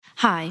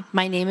Hi,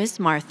 my name is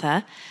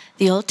Martha.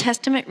 The Old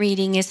Testament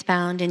reading is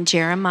found in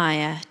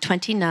Jeremiah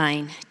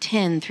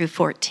 29:10 through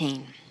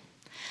 14.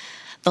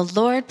 The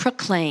Lord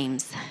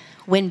proclaims,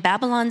 "When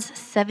Babylon's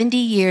 70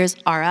 years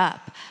are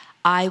up,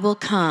 I will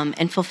come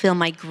and fulfill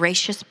my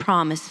gracious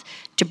promise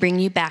to bring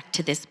you back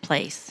to this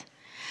place.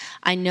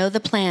 I know the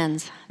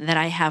plans that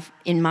I have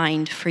in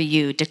mind for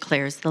you,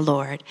 declares the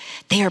Lord.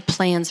 They are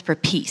plans for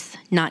peace,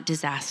 not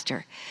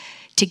disaster,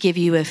 to give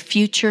you a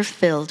future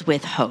filled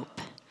with hope.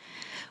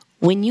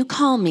 When you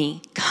call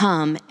me,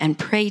 come and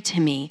pray to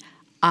me,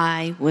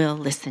 I will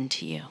listen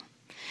to you.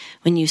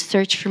 When you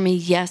search for me,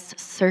 yes,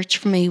 search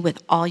for me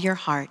with all your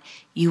heart,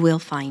 you will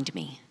find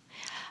me.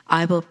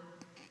 I will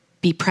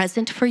be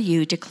present for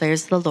you,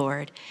 declares the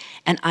Lord,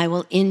 and I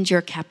will end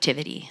your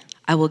captivity.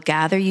 I will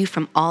gather you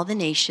from all the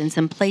nations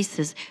and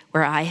places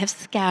where I have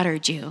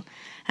scattered you,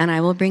 and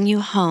I will bring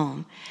you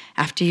home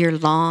after your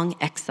long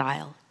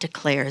exile,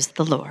 declares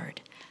the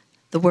Lord."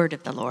 The word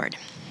of the Lord.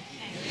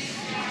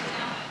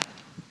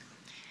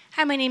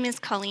 Hi, my name is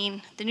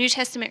Colleen. The New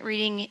Testament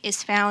reading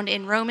is found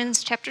in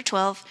Romans chapter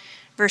 12,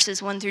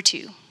 verses 1 through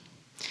 2.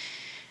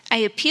 I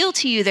appeal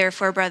to you,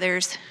 therefore,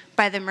 brothers,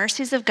 by the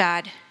mercies of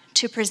God,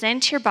 to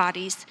present your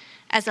bodies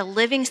as a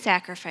living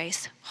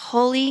sacrifice,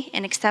 holy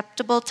and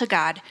acceptable to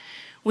God,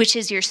 which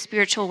is your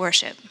spiritual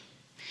worship.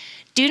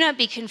 Do not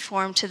be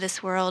conformed to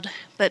this world,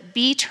 but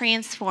be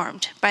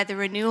transformed by the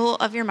renewal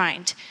of your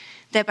mind,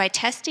 that by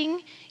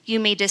testing you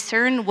may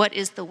discern what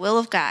is the will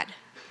of God,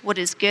 what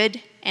is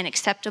good and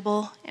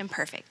acceptable and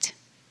perfect.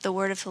 The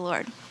word of the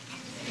Lord.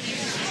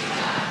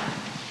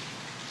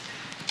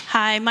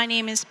 Hi, my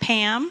name is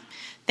Pam.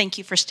 Thank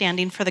you for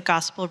standing for the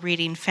gospel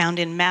reading found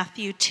in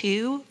Matthew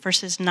 2,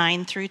 verses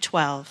 9 through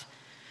 12.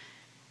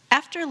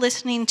 After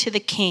listening to the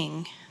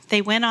king,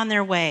 they went on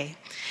their way,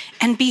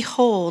 and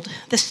behold,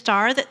 the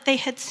star that they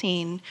had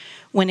seen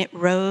when it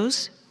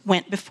rose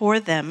went before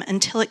them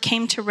until it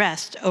came to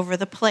rest over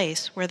the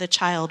place where the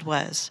child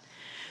was.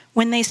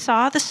 When they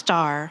saw the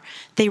star,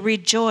 they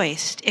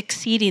rejoiced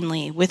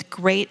exceedingly with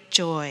great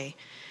joy.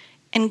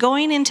 And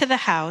going into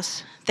the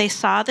house, they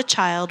saw the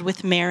child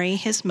with Mary,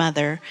 his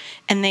mother,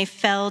 and they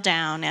fell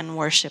down and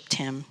worshipped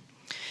him.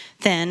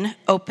 Then,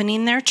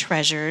 opening their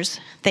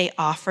treasures, they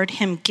offered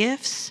him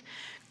gifts,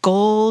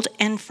 gold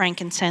and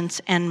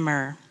frankincense and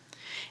myrrh.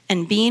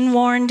 And being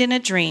warned in a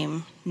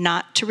dream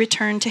not to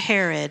return to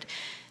Herod,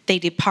 they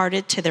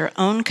departed to their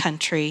own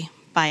country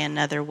by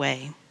another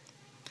way.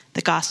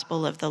 The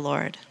gospel of the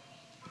Lord.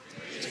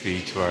 Be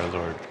to our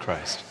Lord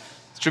Christ.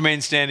 Let's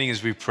remain standing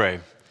as we pray.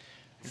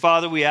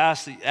 Father, we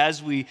ask that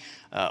as we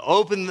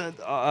open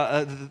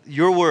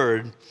your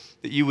word,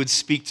 that you would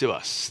speak to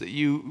us, that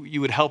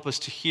you would help us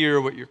to hear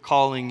what you're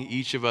calling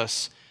each of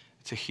us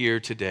to hear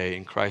today.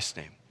 In Christ's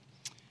name,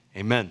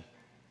 amen.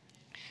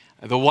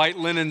 The white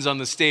linens on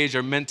the stage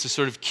are meant to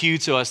sort of cue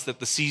to us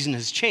that the season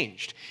has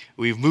changed.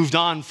 We've moved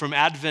on from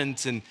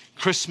Advent and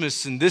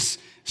Christmas, and this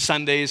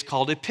Sunday is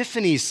called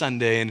Epiphany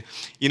Sunday. And,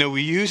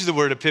 we use the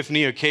word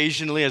epiphany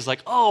occasionally as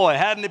like, oh, I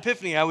had an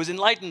epiphany. I was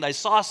enlightened. I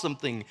saw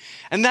something.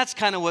 And that's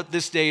kind of what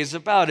this day is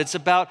about. It's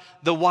about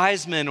the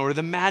wise men or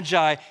the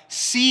magi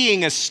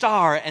seeing a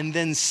star and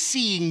then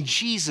seeing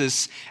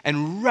Jesus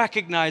and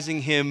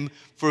recognizing him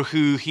for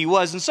who he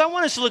was. And so I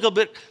want us to look a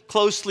bit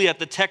closely at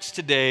the text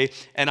today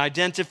and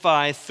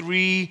identify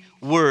three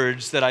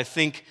words that I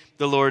think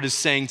the Lord is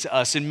saying to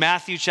us. In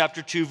Matthew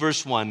chapter 2,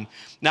 verse 1,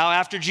 "Now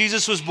after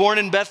Jesus was born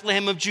in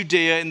Bethlehem of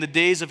Judea in the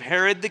days of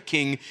Herod the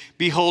king,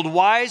 behold,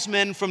 wise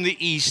men from the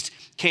east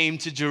came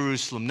to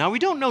Jerusalem." Now we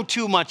don't know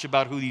too much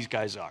about who these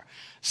guys are.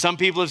 Some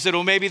people have said,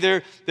 well, maybe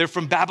they're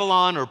from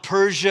Babylon or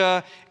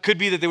Persia. It could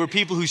be that they were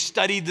people who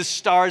studied the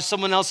stars.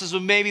 Someone else says,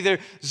 well, maybe they're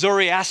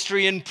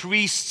Zoroastrian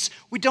priests.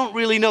 We don't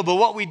really know, but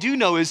what we do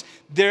know is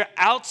they're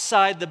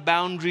outside the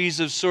boundaries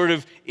of sort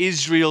of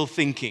Israel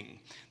thinking.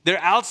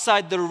 They're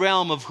outside the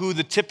realm of who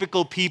the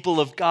typical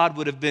people of God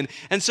would have been.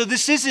 And so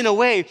this is, in a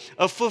way,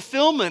 a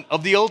fulfillment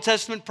of the Old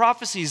Testament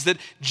prophecies that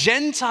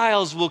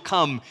Gentiles will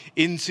come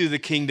into the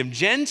kingdom.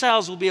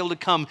 Gentiles will be able to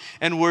come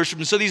and worship.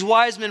 And so these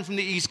wise men from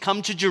the east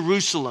come to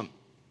Jerusalem,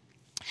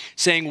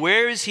 saying,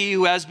 "Where is he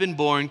who has been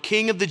born,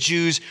 King of the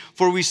Jews?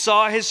 For we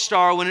saw his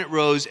star when it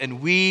rose,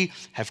 and we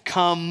have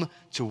come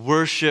to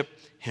worship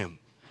him."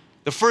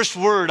 The first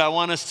word I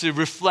want us to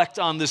reflect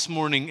on this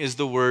morning is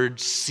the word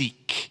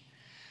seek.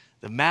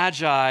 The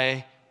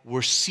Magi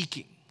were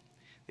seeking.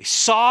 They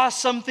saw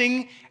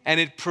something and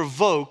it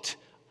provoked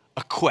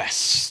a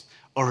quest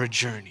or a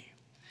journey.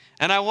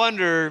 And I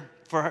wonder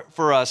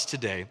for us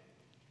today,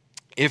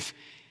 if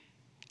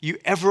you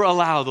ever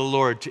allow the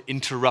Lord to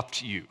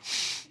interrupt you,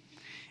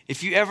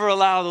 if you ever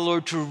allow the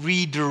Lord to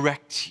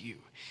redirect you,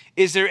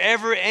 is there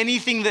ever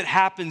anything that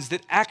happens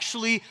that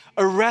actually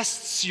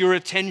arrests your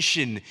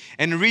attention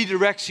and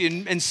redirects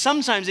you? And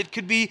sometimes it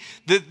could be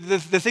the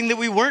thing that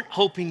we weren't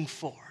hoping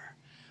for.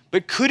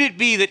 But could it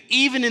be that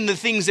even in the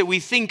things that we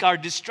think are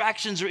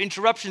distractions or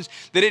interruptions,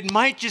 that it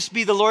might just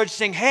be the Lord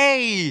saying,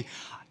 hey,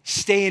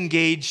 stay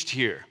engaged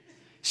here.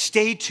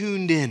 Stay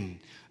tuned in.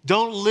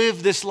 Don't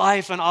live this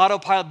life on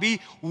autopilot. Be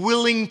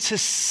willing to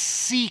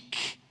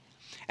seek.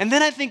 And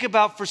then I think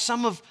about for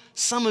some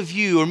of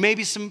you, or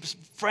maybe some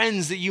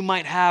friends that you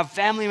might have,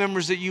 family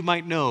members that you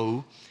might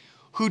know,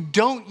 who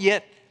don't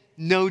yet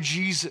know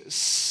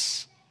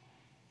Jesus.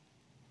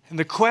 And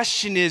the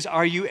question is,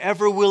 are you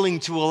ever willing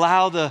to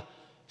allow the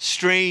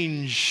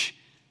strange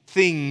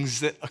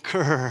things that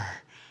occur,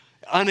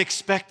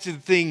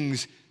 unexpected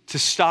things, to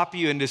stop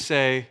you and to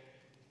say,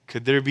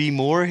 could there be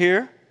more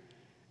here?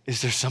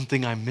 Is there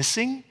something I'm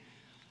missing?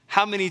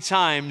 How many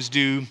times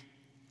do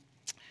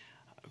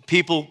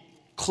people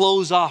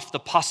close off the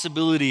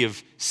possibility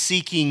of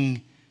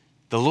seeking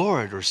the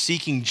Lord or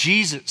seeking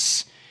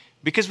Jesus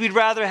because we'd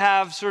rather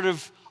have sort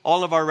of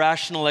all of our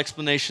rational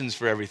explanations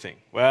for everything?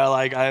 Well,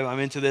 I'm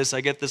into this,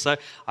 I get this.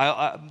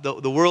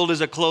 The world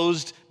is a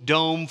closed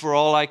dome for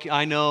all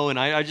I know, and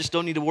I just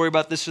don't need to worry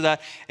about this or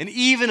that. And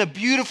even a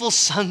beautiful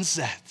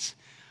sunset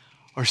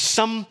or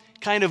some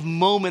kind of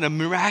moment, a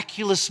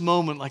miraculous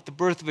moment like the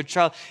birth of a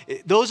child,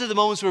 those are the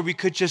moments where we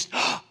could just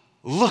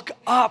look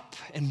up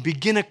and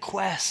begin a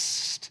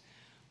quest.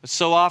 But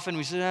so often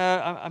we say,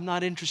 I'm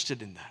not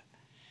interested in that.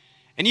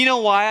 And you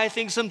know why I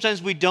think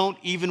sometimes we don't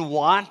even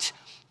want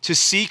to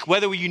seek,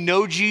 whether you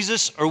know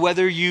Jesus or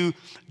whether you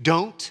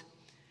don't?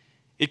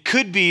 It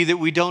could be that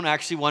we don't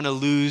actually want to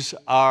lose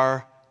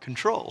our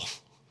control.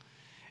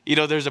 You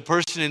know, there's a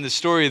person in the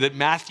story that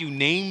Matthew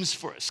names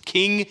for us,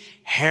 King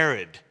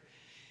Herod.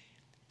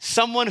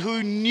 Someone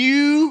who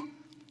knew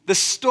the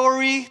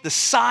story, the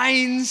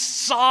signs,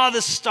 saw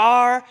the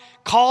star,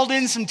 called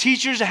in some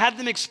teachers and had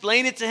them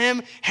explain it to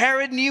him.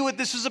 Herod knew what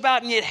this was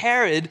about, and yet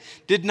Herod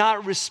did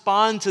not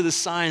respond to the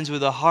signs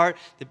with a heart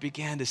that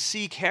began to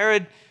seek.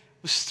 Herod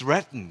was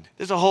threatened.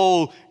 There's a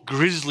whole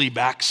grisly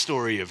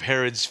backstory of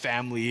Herod's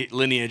family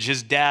lineage.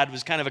 His dad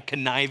was kind of a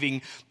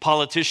conniving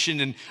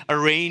politician and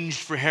arranged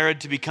for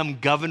Herod to become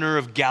governor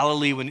of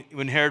Galilee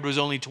when Herod was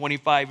only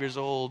 25 years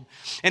old.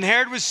 And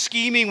Herod was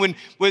scheming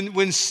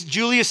when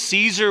Julius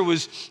Caesar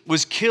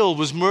was killed,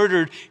 was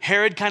murdered.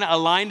 Herod kind of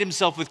aligned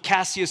himself with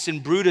Cassius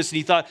and Brutus, and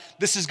he thought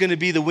this is going to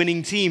be the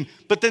winning team.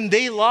 But then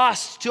they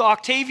lost to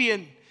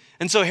Octavian.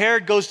 And so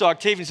Herod goes to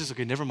Octavian and says,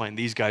 okay, never mind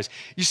these guys.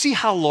 You see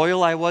how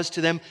loyal I was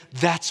to them?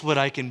 That's what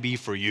I can be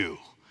for you.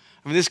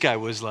 I mean, this guy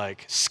was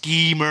like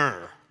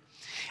schemer.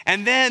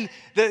 And then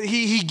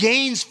he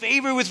gains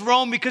favor with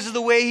Rome because of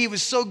the way he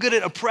was so good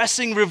at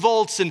oppressing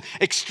revolts and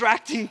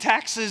extracting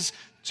taxes,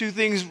 two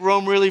things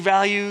Rome really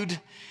valued.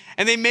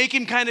 And they make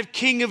him kind of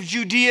king of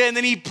Judea, and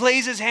then he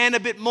plays his hand a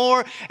bit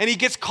more, and he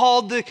gets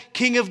called the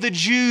king of the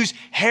Jews.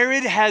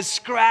 Herod has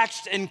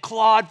scratched and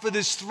clawed for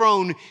this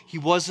throne. He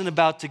wasn't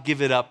about to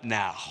give it up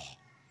now.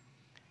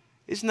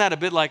 Isn't that a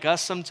bit like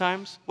us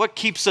sometimes? What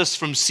keeps us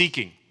from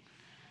seeking?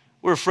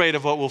 We're afraid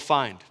of what we'll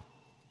find.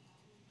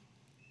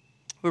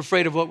 We're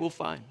afraid of what we'll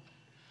find.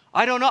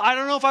 I don't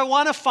know if I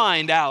want to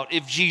find out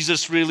if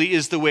Jesus really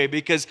is the way,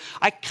 because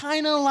I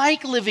kind of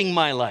like living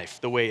my life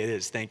the way it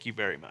is. Thank you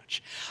very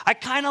much. I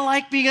kind of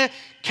like being a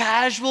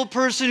casual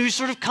person who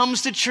sort of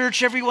comes to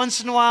church every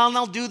once in a while, and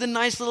I'll do the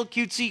nice little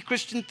cutesy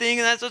Christian thing,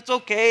 and that's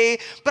okay.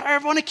 But I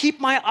want to keep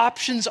my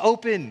options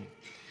open.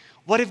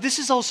 What if this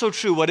is also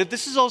true? What if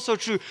this is also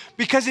true?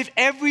 Because if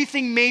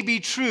everything may be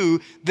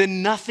true,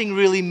 then nothing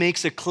really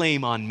makes a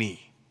claim on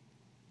me.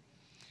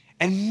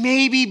 And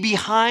maybe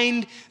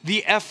behind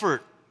the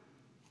effort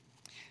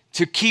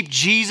to keep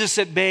Jesus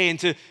at bay and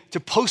to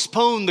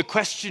postpone the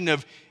question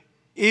of,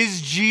 is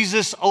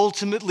Jesus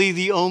ultimately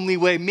the only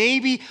way?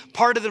 Maybe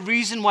part of the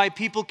reason why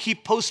people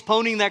keep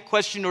postponing that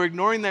question or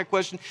ignoring that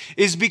question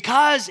is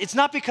because, it's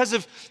not because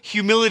of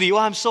humility.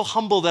 I'm so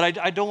humble that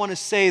I don't want to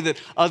say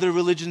that other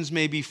religions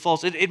may be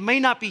false. It may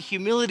not be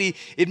humility.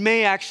 It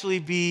may actually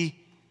be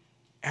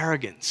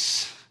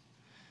arrogance.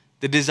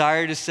 The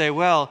desire to say,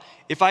 well,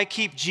 if I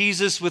keep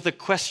Jesus with a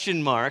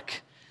question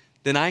mark,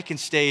 then I can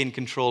stay in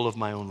control of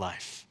my own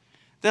life.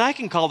 Then I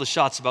can call the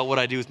shots about what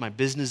I do with my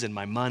business and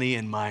my money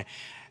and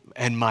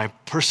my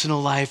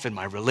personal life and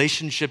my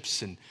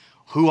relationships and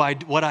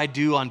what I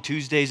do on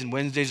Tuesdays and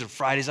Wednesdays or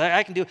Fridays.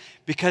 I can do it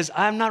because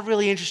I'm not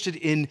really interested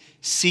in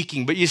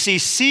seeking. But you see,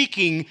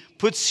 seeking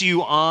puts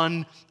you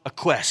on a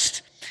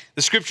quest.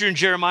 The scripture in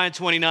Jeremiah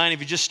 29,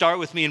 if you just start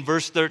with me in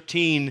verse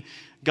 13,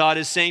 God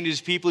is saying to his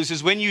people, he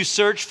says, when you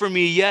search for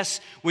me, yes,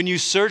 when you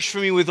search for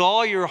me with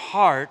all your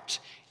heart,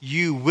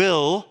 you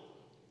will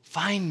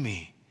find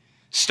me.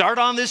 Start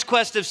on this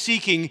quest of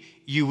seeking,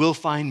 you will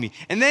find me.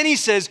 And then he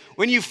says,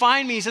 when you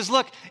find me, he says,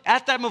 look,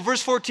 at that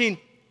verse 14,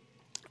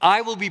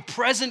 I will be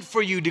present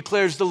for you,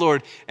 declares the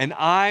Lord, and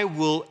I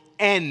will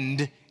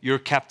end your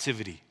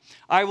captivity.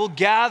 I will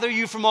gather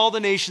you from all the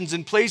nations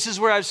and places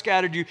where I've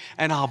scattered you,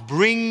 and I'll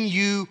bring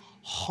you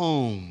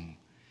home.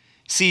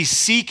 See,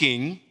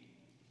 seeking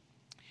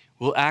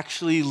will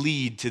actually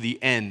lead to the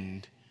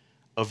end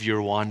of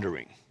your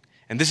wandering.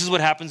 And this is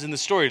what happens in the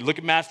story. Look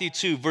at Matthew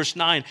 2, verse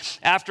 9.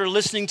 After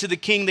listening to the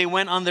king, they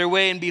went on their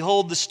way, and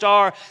behold, the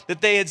star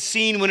that they had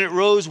seen when it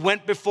rose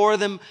went before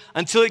them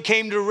until it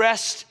came to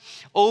rest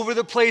over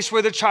the place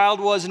where the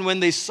child was. And when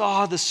they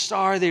saw the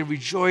star, they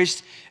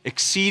rejoiced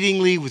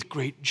exceedingly with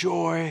great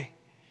joy.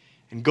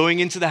 And going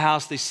into the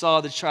house, they saw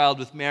the child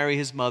with Mary,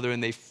 his mother,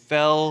 and they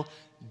fell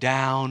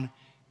down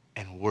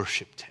and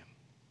worshiped him.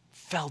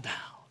 Fell down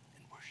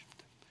and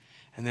worshiped him.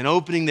 And then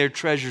opening their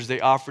treasures, they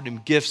offered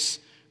him gifts,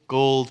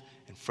 gold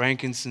and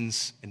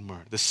frankincense and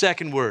myrrh. The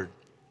second word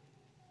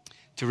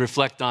to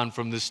reflect on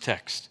from this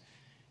text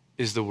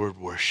is the word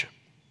worship.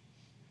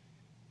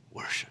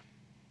 Worship.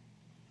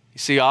 You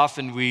see,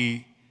 often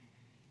we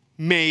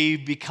may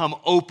become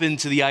open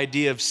to the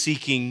idea of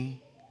seeking,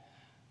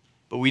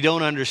 but we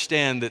don't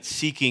understand that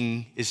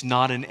seeking is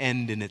not an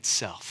end in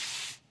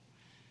itself.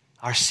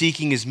 Our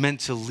seeking is meant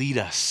to lead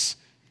us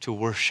to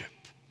worship.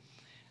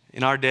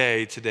 In our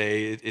day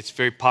today, it's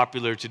very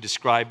popular to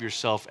describe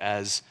yourself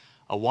as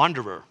a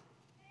wanderer,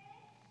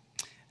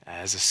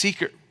 as a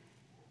seeker.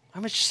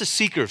 I'm just a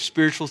seeker of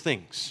spiritual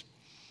things.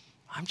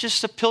 I'm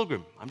just a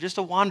pilgrim. I'm just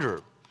a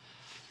wanderer.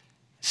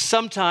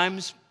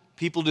 Sometimes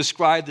people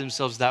describe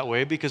themselves that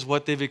way because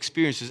what they've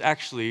experienced is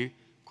actually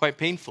quite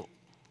painful.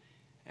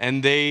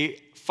 And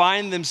they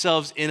find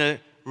themselves in a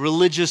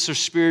religious or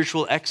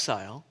spiritual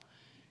exile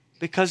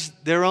because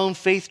their own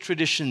faith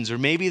traditions or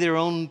maybe their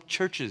own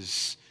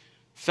churches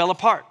fell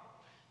apart.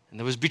 And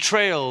there was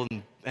betrayal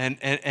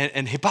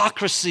and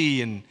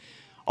hypocrisy and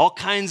all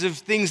kinds of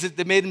things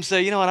that made them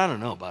say, you know what, I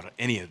don't know about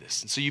any of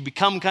this. And so you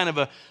become kind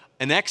of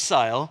an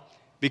exile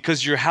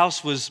because your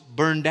house was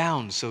burned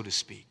down, so to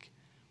speak.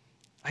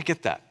 I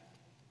get that.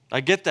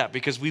 I get that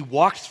because we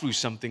walked through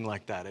something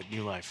like that at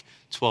New Life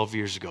 12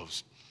 years ago,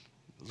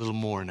 a little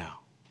more now.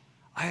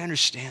 I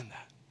understand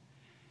that.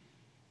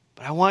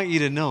 But I want you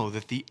to know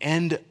that the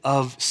end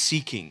of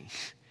seeking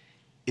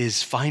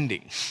is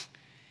finding,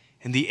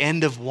 and the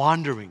end of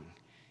wandering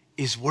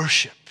is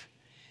worship,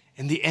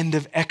 and the end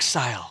of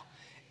exile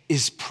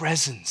is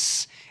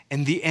presence,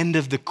 and the end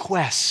of the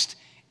quest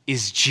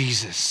is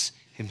Jesus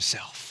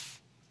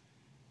himself.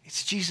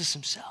 It's Jesus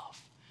himself.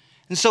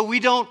 And so we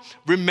don't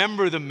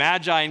remember the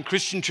Magi in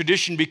Christian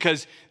tradition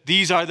because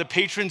these are the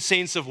patron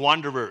saints of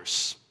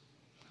wanderers.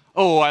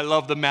 Oh, I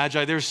love the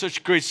Magi. They're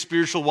such great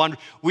spiritual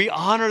wanderers. We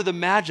honor the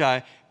Magi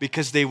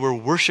because they were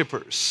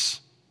worshipers.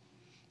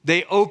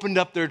 They opened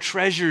up their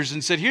treasures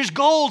and said, here's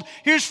gold,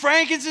 here's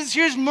frankincense,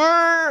 here's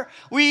myrrh.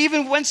 We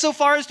even went so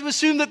far as to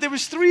assume that there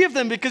was 3 of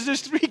them because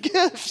there's 3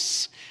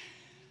 gifts.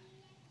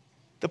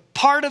 The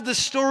part of the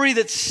story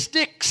that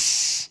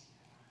sticks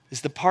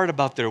is the part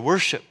about their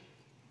worship,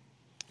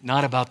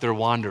 not about their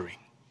wandering.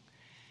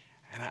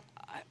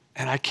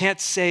 And I can't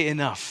say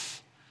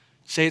enough,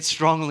 say it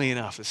strongly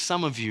enough. As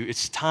some of you,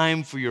 it's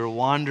time for your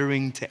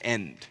wandering to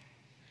end.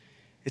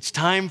 It's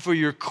time for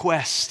your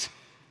quest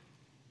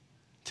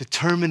to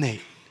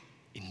terminate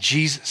in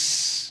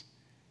Jesus.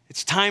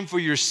 It's time for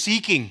your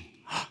seeking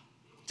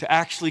to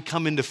actually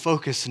come into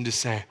focus and to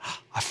say,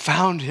 I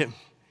found him.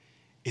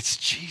 It's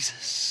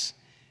Jesus.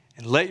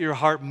 And let your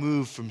heart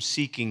move from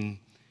seeking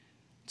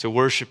to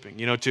worshiping.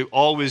 You know, to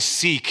always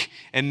seek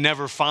and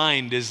never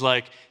find is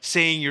like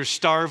saying you're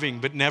starving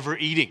but never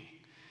eating.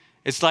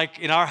 It's like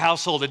in our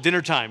household at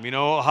dinner time, you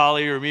know,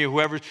 Holly or me or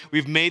whoever,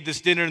 we've made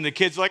this dinner and the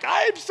kids are like,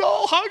 I'm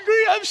so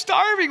hungry, I'm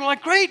starving. We're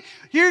like, great,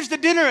 here's the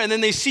dinner. And then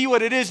they see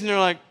what it is and they're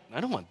like,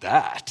 I don't want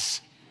that.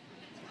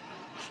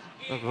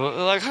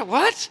 Like,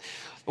 what?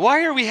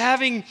 Why are we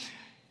having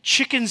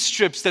chicken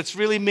strips that's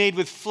really made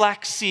with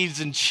flax seeds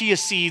and chia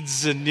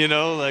seeds and, you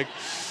know, like,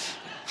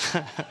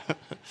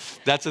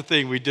 that's a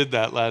thing. We did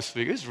that last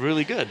week. It was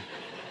really good.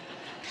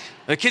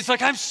 The kid's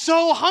like, I'm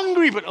so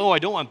hungry, but I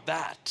don't want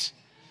that.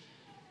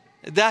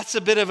 That's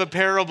a bit of a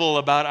parable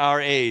about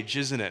our age,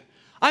 isn't it?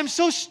 I'm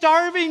so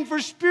starving for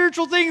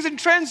spiritual things and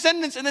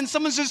transcendence. And then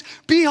someone says,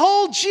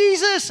 behold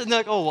Jesus. And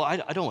they're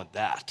like, I don't want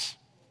that.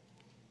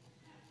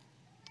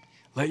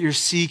 Let your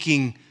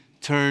seeking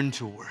turn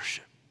to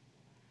worship.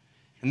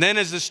 And then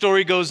as the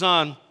story goes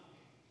on,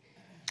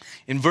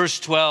 in verse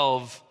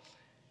 12,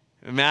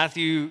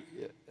 Matthew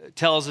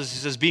tells us, he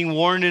says, being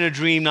warned in a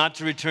dream not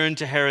to return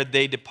to Herod,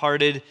 they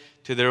departed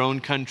to their own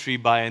country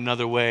by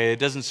another way. It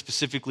doesn't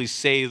specifically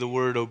say the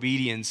word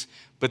obedience,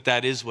 but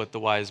that is what the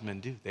wise men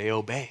do. They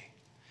obey.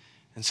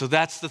 And so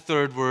that's the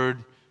third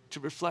word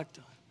to reflect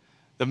on.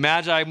 The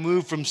Magi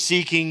moved from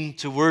seeking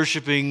to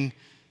worshiping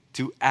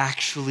to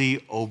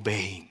actually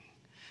obeying.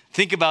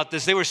 Think about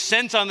this. They were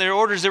sent on their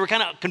orders. They were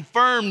kind of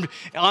confirmed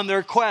on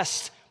their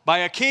quest by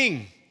a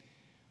king.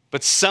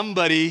 But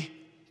somebody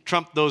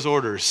trumped those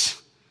orders.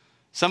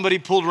 Somebody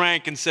pulled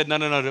rank and said,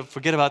 no,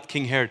 forget about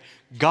King Herod.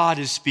 God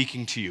is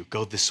speaking to you.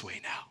 Go this way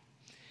now.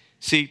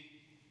 See,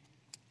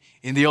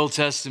 in the Old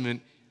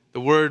Testament, the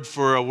word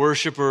for a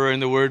worshiper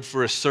and the word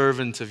for a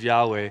servant of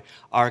Yahweh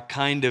are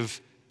kind of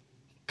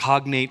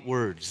cognate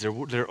words.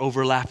 They're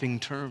overlapping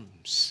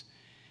terms.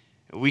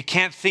 We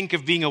can't think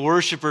of being a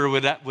worshiper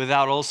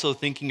without also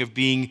thinking of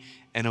being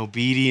an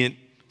obedient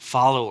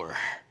follower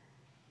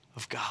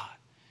of God.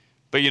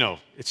 But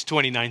it's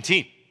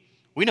 2019.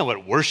 We know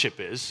what worship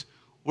is.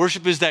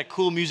 Worship is that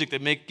cool music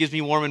that gives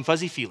me warm and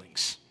fuzzy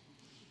feelings.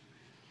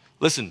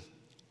 Listen,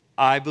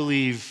 I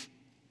believe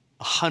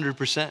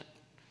 100%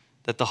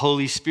 that the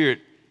Holy Spirit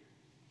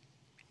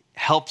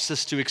helps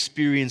us to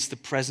experience the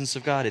presence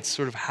of God. It's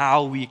sort of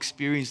how we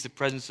experience the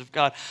presence of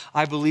God.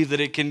 I believe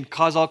that it can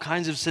cause all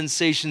kinds of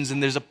sensations,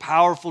 and there's a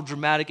powerful,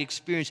 dramatic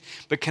experience.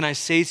 But can I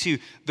say to you,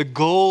 the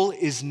goal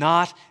is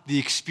not the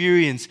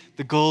experience.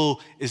 The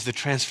goal is the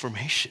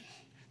transformation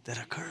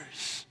that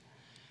occurs.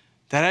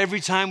 That every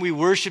time we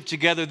worship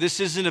together,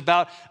 this isn't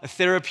about a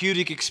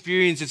therapeutic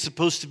experience. It's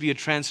supposed to be a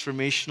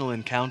transformational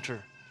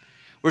encounter.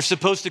 We're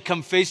supposed to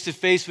come face to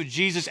face with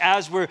Jesus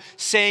as we're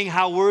saying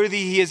how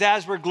worthy he is,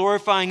 as we're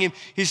glorifying him.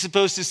 He's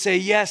supposed to say,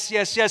 yes,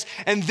 yes, yes.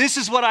 And this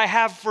is what I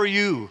have for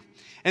you.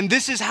 And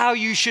this is how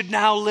you should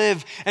now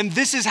live. And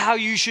this is how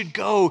you should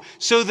go.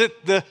 So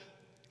that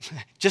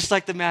just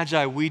like the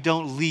Magi, we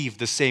don't leave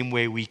the same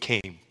way we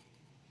came.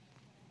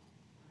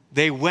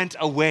 They went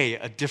away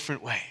a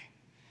different way.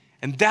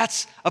 And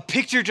that's a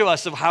picture to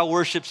us of how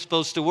worship's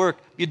supposed to work.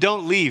 You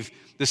don't leave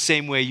the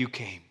same way you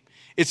came.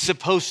 It's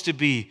supposed to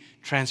be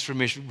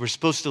transformation. We're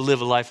supposed to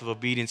live a life of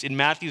obedience. In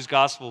Matthew's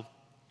gospel,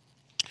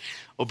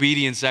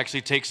 obedience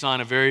actually takes on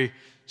a very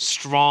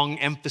strong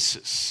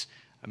emphasis.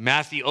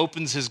 Matthew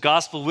opens his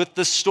gospel with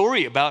the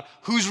story about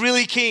who's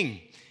really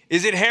king.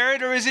 Is it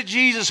Herod or is it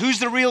Jesus? Who's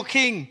the real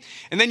king?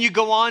 And then you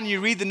go on and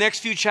you read the next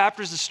few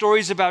chapters, the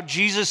stories about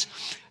Jesus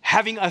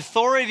having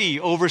authority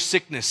over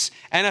sickness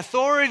and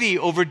authority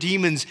over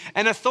demons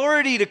and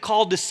authority to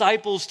call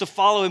disciples to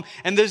follow him.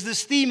 And there's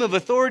this theme of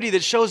authority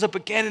that shows up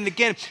again and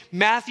again.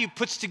 Matthew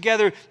puts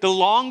together the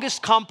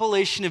longest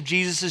compilation of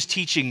Jesus'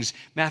 teachings,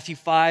 Matthew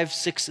 5,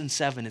 6, and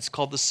 7. It's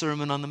called the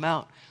Sermon on the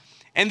Mount.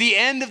 And the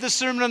end of the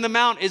Sermon on the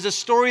Mount is a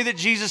story that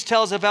Jesus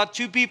tells about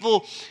two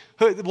people,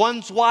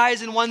 one's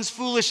wise and one's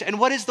foolish. And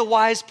what is the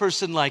wise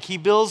person like? He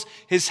builds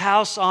his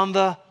house on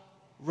the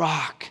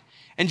rock.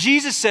 And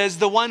Jesus says,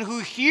 the one who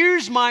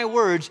hears my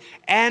words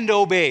and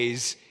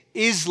obeys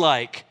is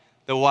like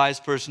the wise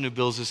person who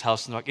builds his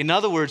house on the rock. In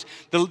other words,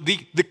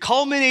 the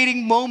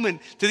culminating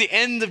moment to the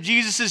end of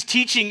Jesus'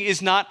 teaching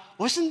is not,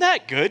 wasn't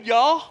that good,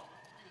 y'all?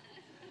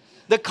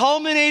 The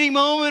culminating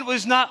moment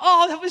was not,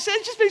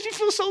 it just makes me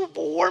feel so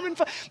warm and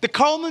fun. The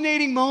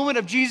culminating moment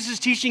of Jesus'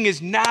 teaching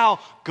is now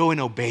go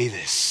and obey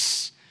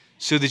this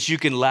so that you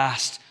can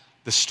last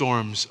the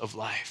storms of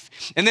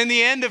life. And then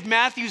the end of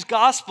Matthew's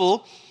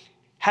gospel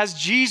has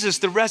Jesus,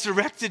 the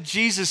resurrected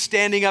Jesus,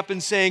 standing up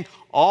and saying,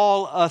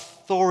 all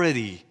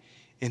authority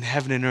in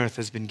heaven and earth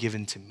has been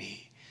given to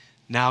me.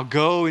 Now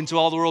go into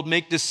all the world,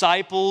 make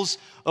disciples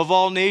of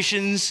all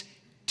nations,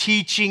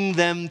 teaching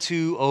them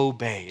to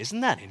obey.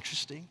 Isn't that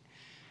interesting?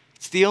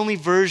 It's the only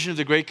version of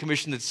the Great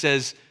Commission that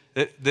says,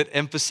 that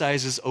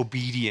emphasizes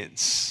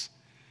obedience.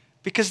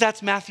 Because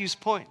that's Matthew's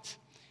point.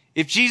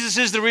 If Jesus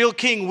is the real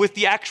king with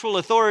the actual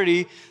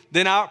authority,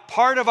 then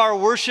part of our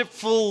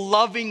worshipful,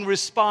 loving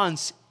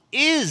response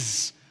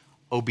is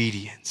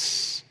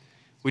obedience.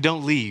 We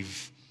don't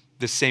leave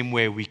the same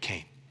way we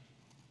came.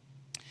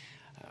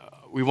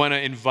 We want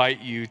to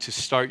invite you to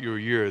start your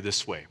year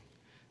this way,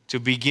 to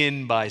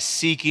begin by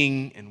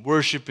seeking and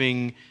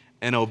worshiping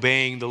and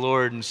obeying the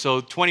Lord. And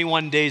so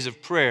 21 days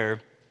of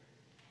prayer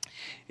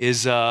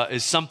is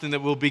something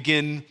that will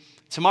begin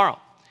tomorrow.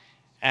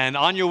 And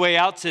on your way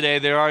out today,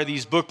 there are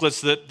these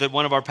booklets that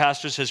one of our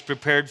pastors has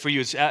prepared for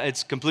you.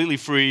 It's completely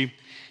free.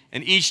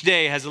 And each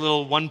day has a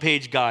little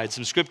one-page guide,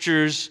 some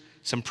scriptures,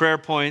 some prayer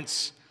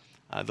points,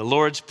 the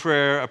Lord's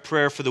Prayer, a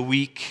prayer for the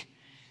week.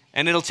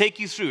 And it'll take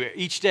you through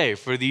each day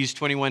for these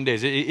 21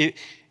 days.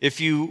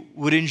 If you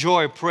would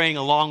enjoy praying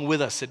along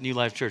with us at New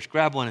Life Church,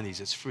 grab one of these.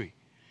 It's free.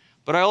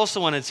 But I also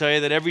want to tell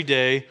you that every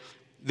day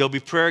there'll be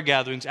prayer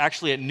gatherings,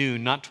 actually at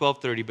noon, not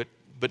 12:30,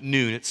 but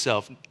noon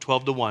itself,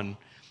 12 to 1,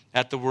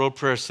 at the World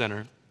Prayer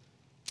Center,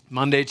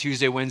 Monday,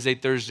 Tuesday, Wednesday,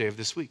 Thursday of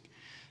this week.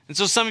 And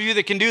so some of you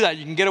that can do that,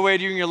 you can get away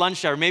during your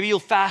lunch hour. Maybe you'll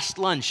fast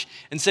lunch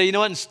and say, you know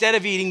what, instead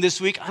of eating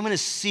this week, I'm going to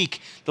seek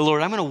the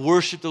Lord. I'm going to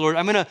worship the Lord.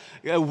 I'm going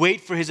to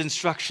wait for his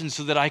instructions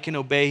so that I can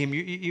obey him.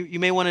 You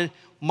may want to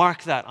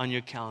mark that on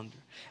your calendar.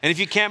 And if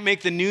you can't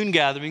make the noon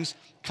gatherings,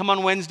 come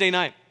on Wednesday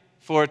night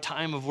for a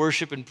time of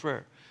worship and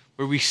prayer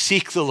where we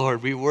seek the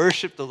Lord, we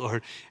worship the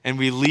Lord, and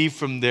we leave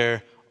from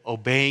there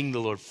obeying the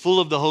Lord, full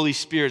of the Holy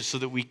Spirit so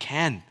that we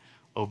can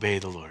obey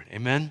the Lord.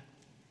 Amen?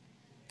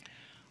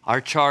 Our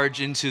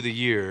charge into the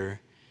year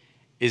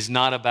is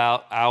not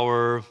about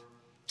our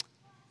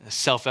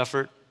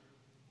self-effort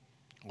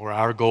or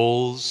our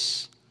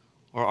goals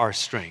or our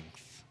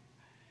strength.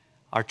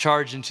 Our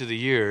charge into the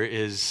year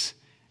is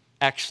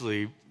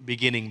actually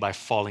beginning by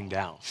falling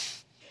down.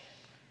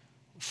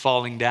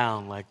 Falling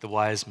down like the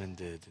wise men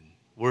did and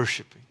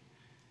worshiping.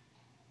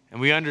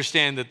 And we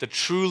understand that the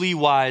truly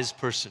wise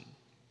person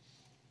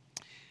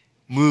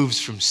moves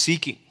from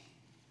seeking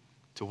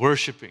to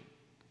worshiping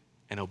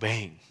and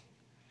obeying.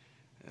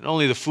 And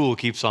only the fool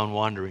keeps on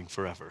wandering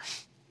forever.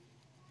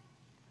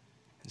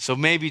 And so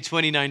maybe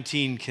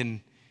 2019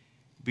 can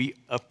be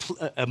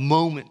a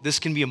moment, this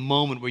can be a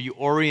moment where you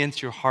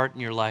orient your heart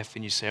and your life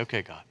and you say,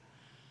 okay, God,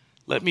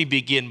 let me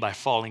begin by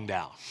falling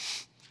down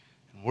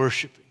and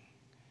worshiping,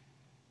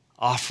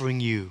 offering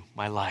you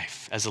my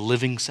life as a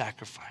living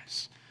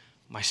sacrifice,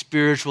 my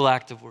spiritual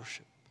act of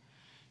worship,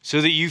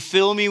 so that you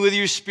fill me with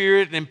your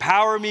Spirit and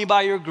empower me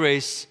by your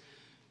grace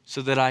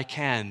so that I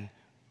can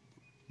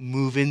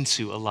move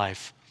into a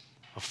life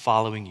of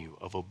following you,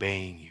 of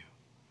obeying you.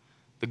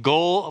 The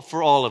goal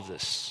for all of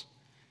this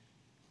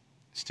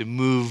is to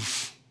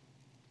move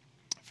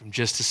from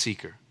just a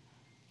seeker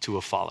to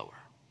a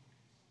follower.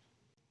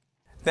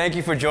 Thank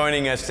you for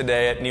joining us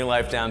today at New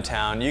Life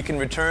Downtown. You can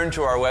return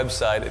to our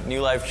website at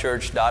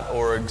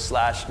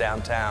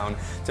newlifechurch.org/downtown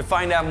to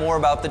find out more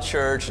about the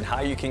church and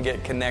how you can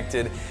get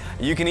connected.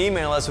 You can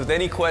email us with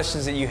any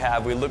questions that you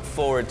have. We look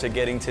forward to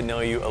getting to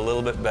know you a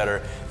little bit better.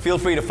 Feel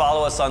free to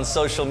follow us on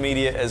social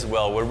media as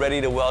well. We're ready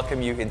to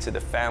welcome you into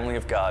the family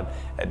of God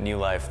at New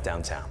Life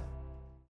Downtown.